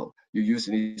example, you use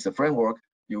this framework,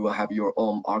 you will have your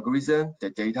own algorithm,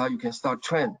 the data, you can start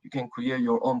train, you can create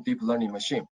your own deep learning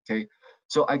machine, okay?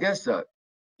 So I guess,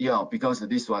 because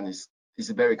this one is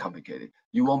very complicated,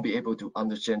 you won't be able to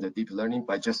understand the deep learning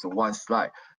by just one slide,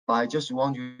 but I just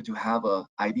want you to have an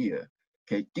idea,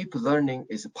 okay? Deep learning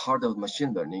is a part of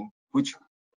machine learning, which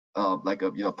like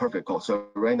a perfect code. So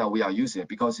right now we are using it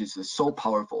because it's so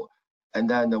powerful. And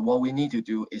then what we need to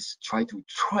do is try to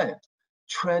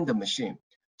train the machine,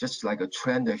 just like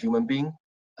train the human being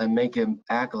and make him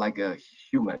act like a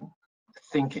human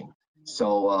thinking.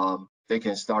 So they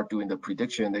can start doing the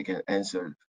prediction, they can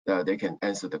answer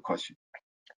the question.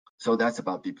 So that's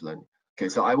about deep learning. Okay,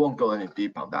 so I won't go any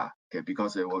deep on that, okay,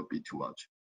 because it will be too much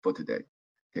for today.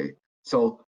 Okay,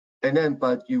 so and then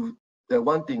the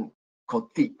one thing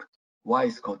called deep. Why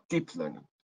is it called deep learning?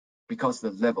 Because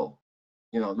the level.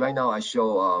 Right now I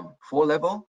show 4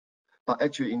 level, but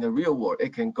actually in the real world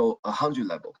it can go 100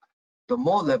 level. The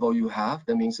more level you have,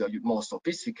 that means you more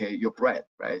sophisticate your brain,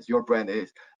 right? Your brain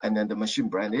is, and then the machine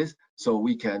brain is, so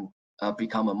we can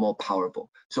become a more powerful.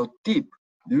 So deep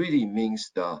really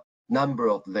means the number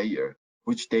of layer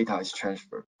which data is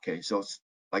transferred. Okay, so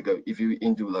like if you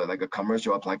into like a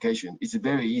commercial application, it's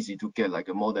very easy to get like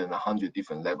more than 100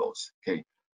 different levels.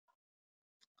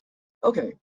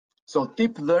 Okay, so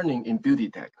deep learning in beauty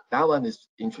tech, that one is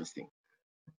interesting.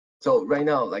 So right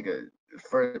now, like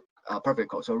for Perfect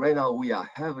Code. So right now we are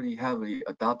heavily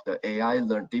adopt the AI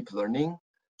deep learning,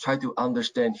 try to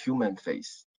understand human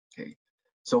face.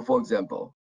 So for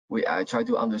example, I try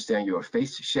to understand your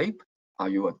face shape. Are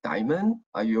you a diamond?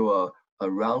 Are you a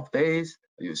round face?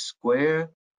 Are you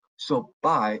square? So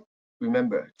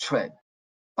remember, train,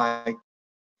 by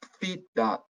feed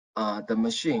the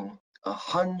machine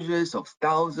hundreds of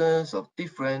thousands of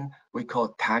different, we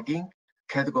call tagging,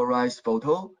 categorized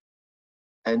photo,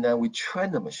 and then we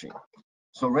train the machine.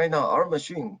 So right now, our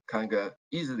machine can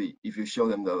easily, if you show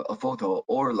them a photo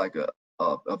or like a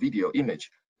video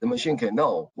image, the machine can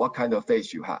know what kind of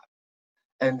face you have.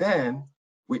 And then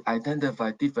we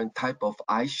identify different type of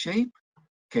eye shape,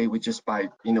 we just by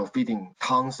feeding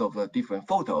tons of different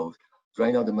photos.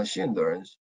 Right now, the machine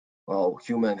learns, well,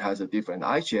 human has a different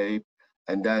eye shape,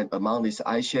 and then among this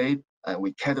eye shape, and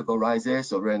we categorize it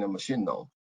so random machine know.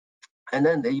 And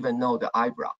then they even know the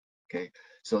eyebrow.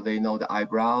 So they know the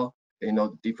eyebrow, they know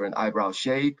the different eyebrow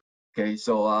shape.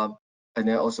 So and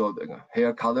then also the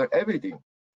hair color, everything.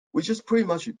 We just pretty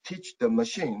much teach the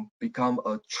machine become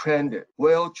a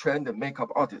well-trained makeup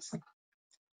artist.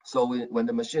 So when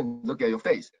the machine look at your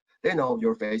face, they know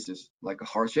your face is like a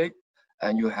heart shape,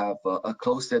 and you have a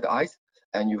closed set eyes,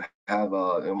 and you have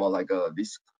more like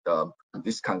this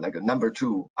kind of like a number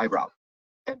 2 eyebrow.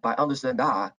 And by understand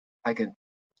that, I can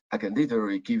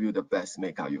literally give you the best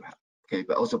makeup you have.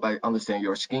 But also by understanding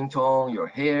your skin tone, your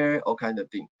hair, all kind of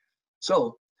things.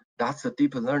 So that's the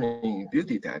deep learning in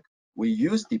beauty tech. We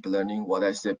use deep learning, what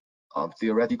I said,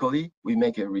 theoretically, we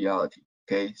make it reality.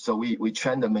 So we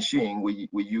train the machine, we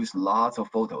use lots of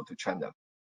photos to train them.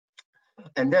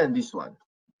 And then this one,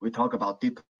 we talk about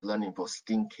deep learning for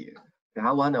skincare.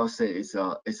 That one I'll say is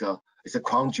a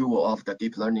crown jewel of the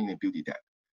deep learning in beauty tech.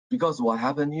 Because what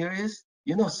happened here is,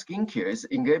 skincare is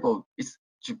enabled, it's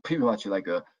pretty much like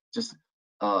just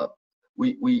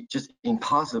we just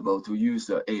impossible to use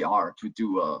AR to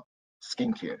do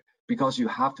skincare, because you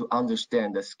have to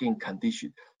understand the skin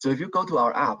condition. So if you go to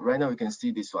our app right now, you can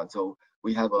see this one. So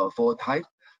we have a 4 type,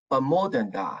 but more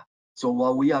than that. So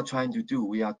what we are trying to do,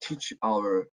 we are train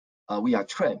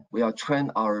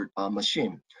our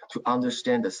machine to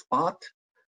understand the spot,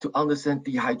 to understand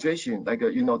dehydration, like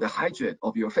the hydrate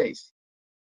of your face.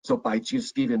 So by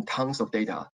just giving tons of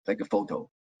data, like a photo,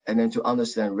 and then to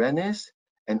understand redness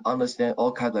and understand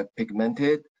all kinds of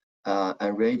pigmented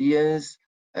and radiance,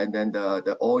 and then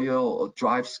the oil or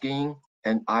dry skin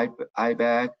and eye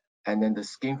bag, and then the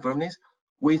skin firmness.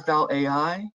 Without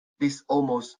AI, this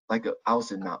almost like I would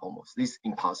say not almost, this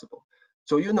impossible.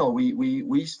 So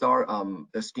we start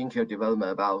the skincare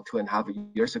development about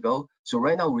 2.5 years ago. So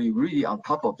right now we really on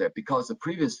top of that, because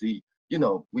previously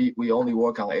we only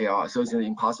work on AR, so it's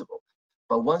impossible.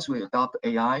 But once we adopt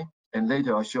AI, and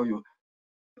later I'll show you,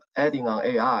 adding on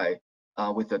AI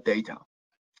with the data,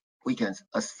 we can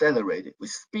accelerate it, we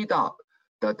speed up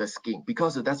the skin,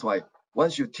 because that's why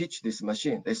once you teach this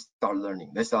machine, they start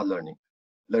learning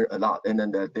learn a lot, and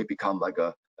then they become like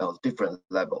a different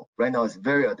level. Right now it's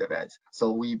very advanced.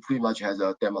 So we pretty much have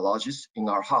a dermatologist in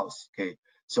our house.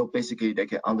 So basically they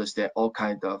can understand all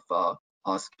kind of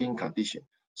skin condition.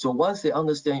 So once they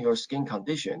understand your skin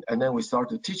condition, and then we start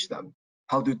to teach them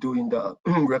how to do in the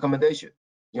recommendation,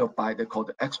 by the called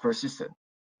the expert system.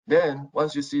 Then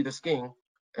once you see the skin,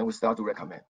 and we start to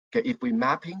recommend. If we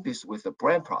mapping this with the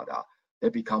brand product, they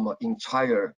become an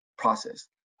entire process.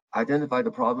 Identify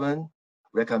the problem,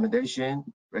 recommendation,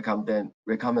 recommend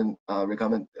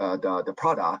the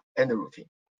product and the routine.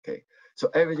 So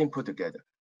everything put together.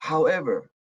 However,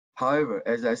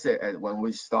 as I said, when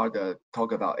we start to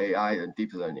talk about AI and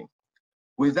deep learning,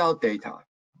 without data,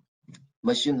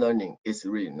 machine learning is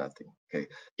really nothing.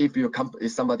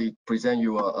 If somebody present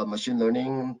you a machine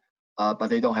learning, but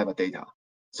they don't have a data,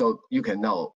 so you can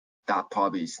know that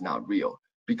probably is not real,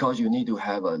 because you need to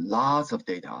have a lot of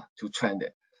data to train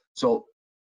it. So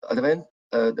the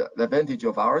advantage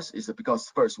of ours is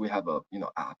because first we have a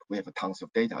app, we have tons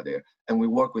of data there, and we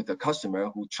work with the customer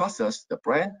who trusts us, the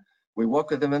brand. We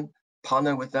work with them and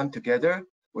partner with them together.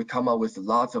 We come up with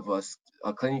lots of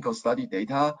clinical study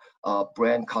data,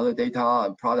 brand color data,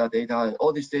 and product data, and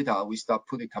all this data we start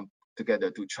putting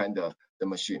together to train the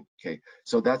machine.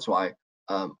 So that's why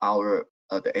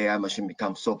the AI machine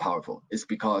becomes so powerful. It's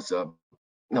because the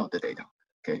data,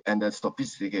 and the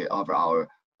sophistication of our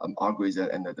algorithm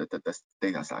and the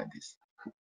data scientists.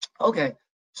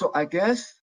 So I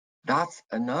guess that's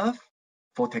enough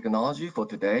for technology for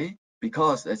today.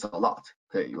 because it's a lot.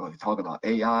 Okay, you want to talk about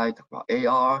AI, talk about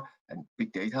AR and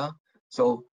big data.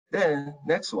 So then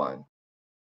next one,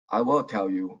 I will tell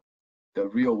you the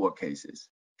real world cases.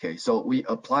 Okay, so we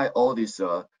apply all this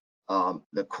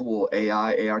the cool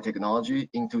AI, AR technology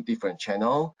into different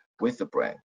channel with the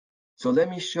brand. So let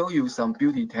me show you some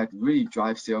beauty tech really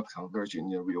drive sales conversion in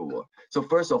the real world. So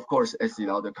first, of course, Estée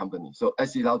Lauder company. So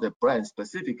Estée Lauder brand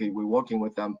specifically, we've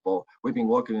been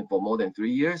working for more than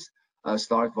 3 years.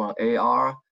 Start from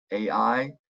AR,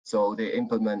 AI. So they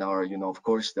implement our, of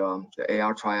course, the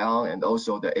AR try-on and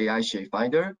also the AI shade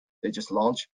finder. They just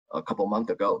launched a couple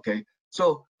months ago. Okay,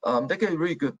 so they get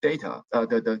really good data,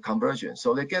 the conversion.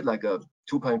 So they get like a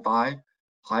 2.5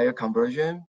 higher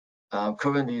conversion.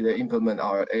 Currently, they implement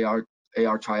our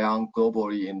AR try-on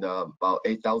globally in about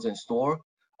 8,000 stores.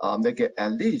 They get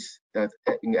at least that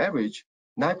in average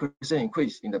 9%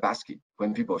 increase in the basket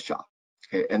when people shop.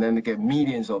 Okay, and then they get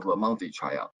millions of monthly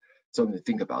try-on. So they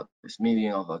think about this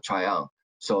million of try-on.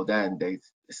 So then there's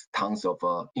tons of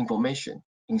information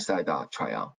inside that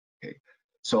try-on. Okay,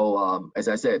 so as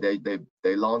I said,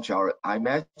 they launch our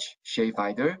iMatch Shade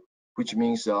Finder, which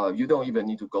means you don't even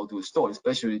need to go to the store,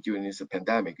 especially during this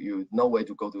pandemic. You no way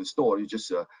to go to the store. You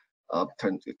just get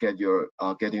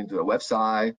into the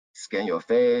website, scan your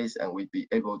face, and we'd be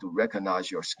able to recognize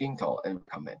your skin tone and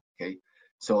recommend. Okay,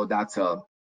 so that's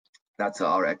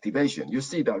our activation. You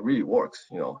see that really works,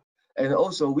 And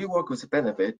also we work with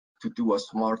Benefit to do a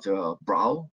smart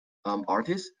brow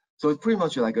artist. So it's pretty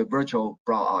much like a virtual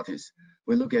brow artist.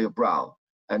 We look at your brow,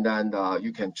 and then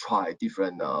you can try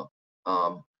different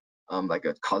like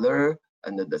a color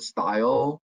and then the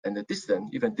style and the distance,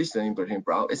 even distance in between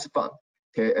brow. It's fun.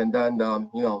 Okay, and then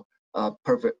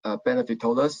Perfect Benefit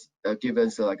told us give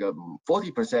us like a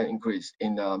 40% increase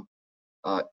in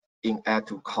add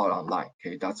to cart online.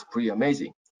 Okay, that's pretty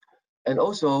amazing. And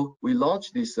also we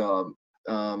launched this the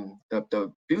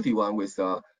beauty one with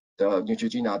the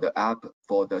Neutrogena, the app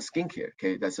for the skincare.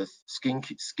 Okay, that's a skin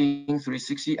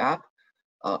 360 app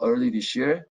early this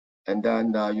year. And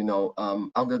then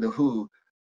under the hood,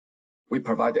 we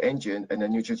provide the engine, and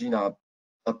then Neutrogena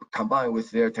combined with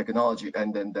their technology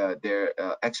and then their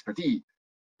expertise,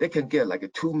 they can get like a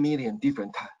 2 million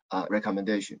different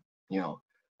recommendation.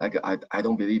 Like I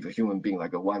don't believe a human being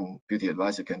like a one beauty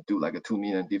advisor can do like a 2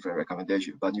 million different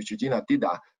recommendation, but Neutrogena did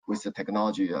that with the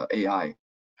technology AI.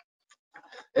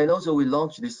 And also we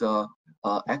launched this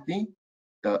acne,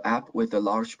 the app with the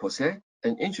large pose.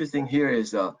 And interesting here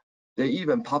is they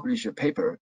even publish a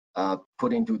paper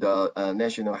put into the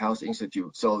National Health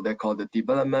Institute. So they call the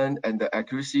development and the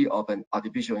accuracy of an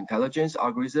artificial intelligence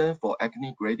algorithm for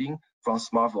acne grading from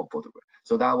smartphone photograph.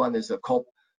 So that one is a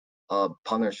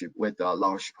partnership with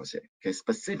Large Pose, okay,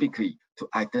 specifically to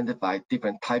identify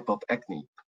different type of acne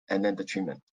and then the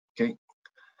treatment. Okay,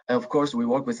 and of course we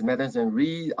work with Madison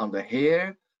Reed on the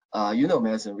hair.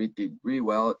 Madison Reed did really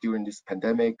well during this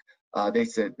pandemic. They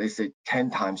said 10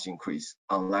 times increase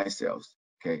online sales.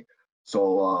 Okay,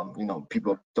 so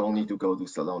people don't need to go to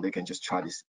salon. They can just try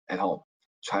this at home.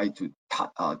 Try to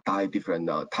dye different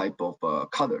type of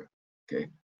color. Okay.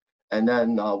 And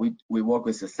then we work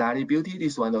with the Sally Beauty.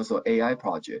 This one also AI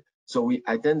project. So we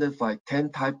identify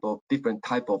 10 different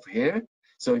type of hair.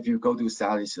 So if you go to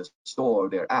Sally's store,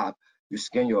 their app, you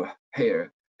scan your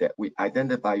hair, that we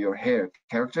identify your hair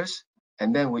characters,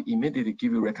 and then we immediately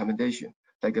give you recommendation.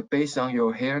 Like based on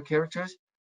your hair characters,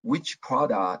 which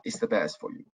product is the best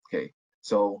for you? Okay,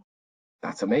 so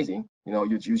that's amazing.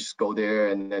 You just go there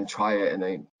and then try it and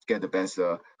then get the best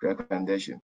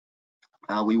recommendation.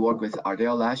 We work with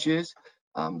Ardell Lashes,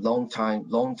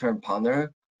 long-term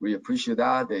partner. We appreciate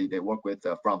that. They work with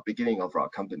from beginning of our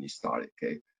company started.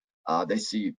 Okay, they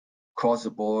see across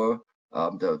the board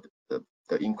the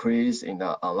increase in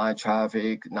the online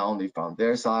traffic, not only from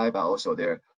their side but also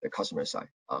their customer side.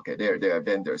 Okay, their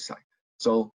vendor side.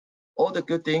 So all the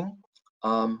good thing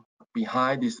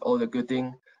behind this, all the good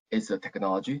thing is the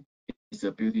technology. It's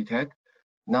a beauty tech.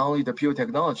 Not only the pure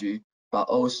technology, but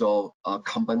also a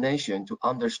combination to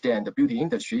understand the beauty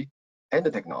industry and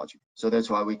the technology. So that's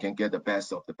why we can get the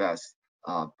best of the best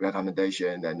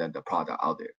recommendation and then the product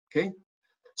out there. Okay,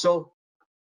 so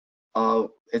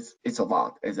it's a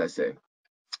lot, as I say.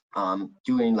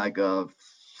 During like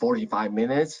 45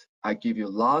 minutes, I give you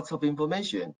lots of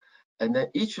information, and then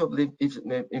each of the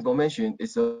information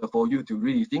is for you to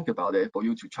really think about it, for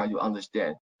you to try to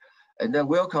understand. And then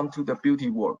welcome to the beauty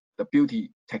world, the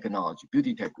beauty technology,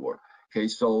 beauty tech world. Okay,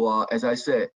 so as I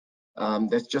said,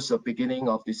 that's just the beginning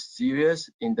of this series.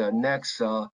 In the next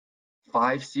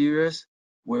 5 series,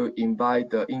 we'll invite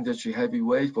the industry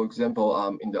heavyweight. For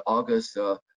example, in the August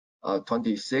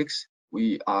 26th,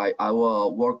 I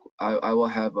will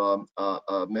have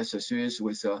a master series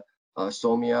with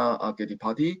Soumya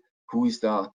Gedipati, who is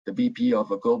the VP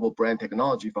of Global Brand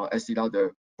Technology from Estee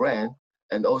Lauder brand.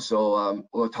 And also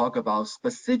we'll talk about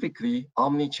specifically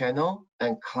omni-channel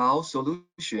and cloud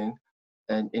solution.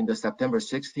 And in the September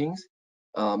 16th,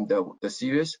 the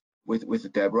series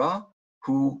with Deborah,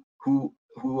 who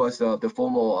was the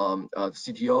former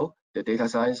CTO, the data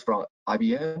science from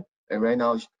IBM, and right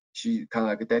now she kind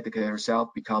of like dedicated herself,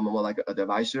 become more like an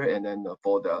advisor, and then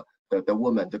for the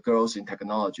women, the girls in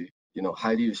technology,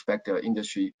 highly respected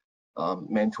industry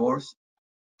mentors.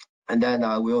 And then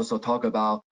we also talk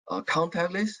about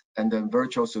contactless and then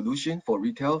virtual solution for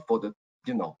retail for the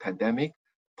pandemic,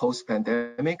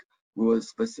 post-pandemic.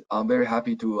 I'm very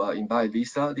happy to invite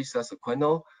Lisa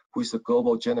Sequeno, who is the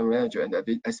global general manager and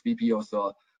the SVP of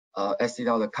the Estee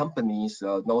Lauder company's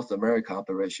North America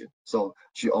operation. So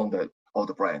she owned all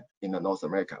the brand in North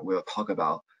America. We'll talk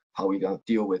about how we're gonna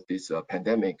deal with this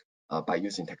pandemic by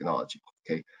using technology.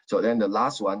 Okay. So then the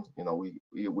last one,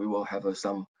 we will have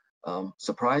some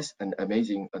surprise and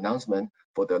amazing announcement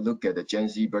for the look at the Gen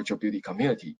Z virtual beauty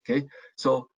community. Okay.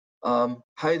 So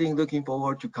highly looking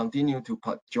forward to continue to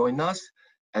join us.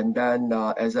 And then,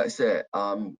 as I said,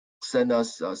 send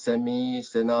us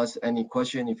any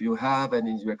question if you have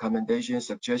any recommendation,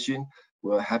 suggestion.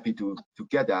 We're happy to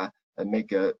get that and make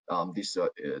the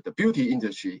beauty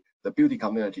industry, the beauty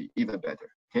community even better.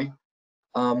 Okay.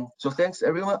 So thanks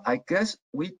everyone. I guess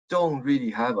we don't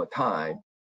really have a time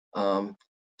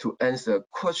to answer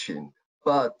question,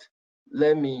 but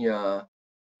let me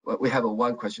we have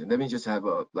one question. Let me just have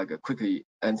a quickly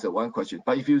answer one question.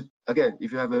 But if you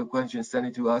have a question, send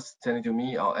it to us, send it to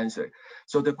me, I'll answer it.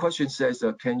 So the question says,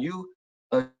 can you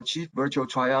achieve virtual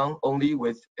try-on only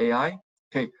with AI?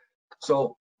 Okay,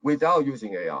 so without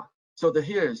using AI. So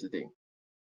here is the thing,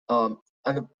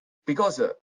 and because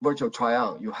virtual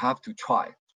try-on, you have to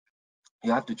try.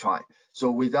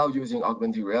 So without using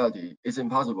augmented reality, it's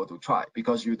impossible to try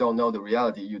because you don't know the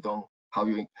reality.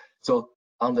 So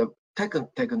on the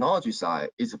technology side,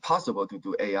 it's possible to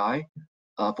do AI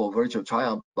for virtual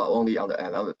try-on, but only on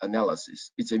the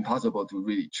analysis. It's impossible to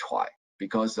really try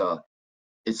because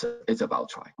it's about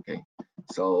try. Okay,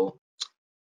 so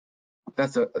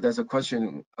that's a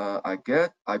question I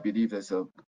get. I believe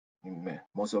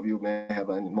most of you may have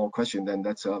any more question. Then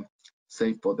that's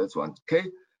safe for this one. Okay,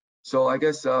 so I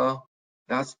guess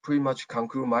that's pretty much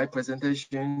conclude my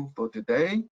presentation for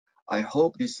today. I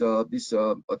hope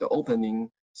the opening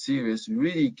series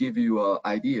really give you an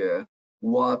idea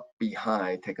what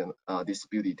behind this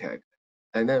beauty tech.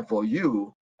 And then for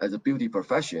you as a beauty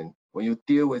profession, when you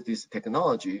deal with this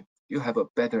technology, you have a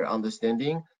better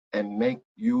understanding and make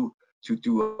you to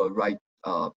do a right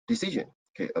decision,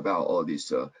 okay, about all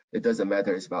this. It doesn't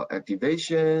matter, it's about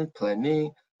activation,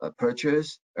 planning,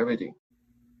 purchase, everything.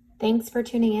 Thanks for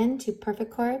tuning in to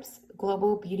Perfect Corp's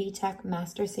Global Beauty Tech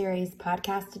Master Series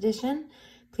podcast edition.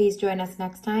 Please join us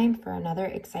next time for another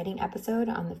exciting episode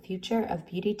on the future of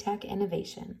beauty tech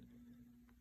innovation.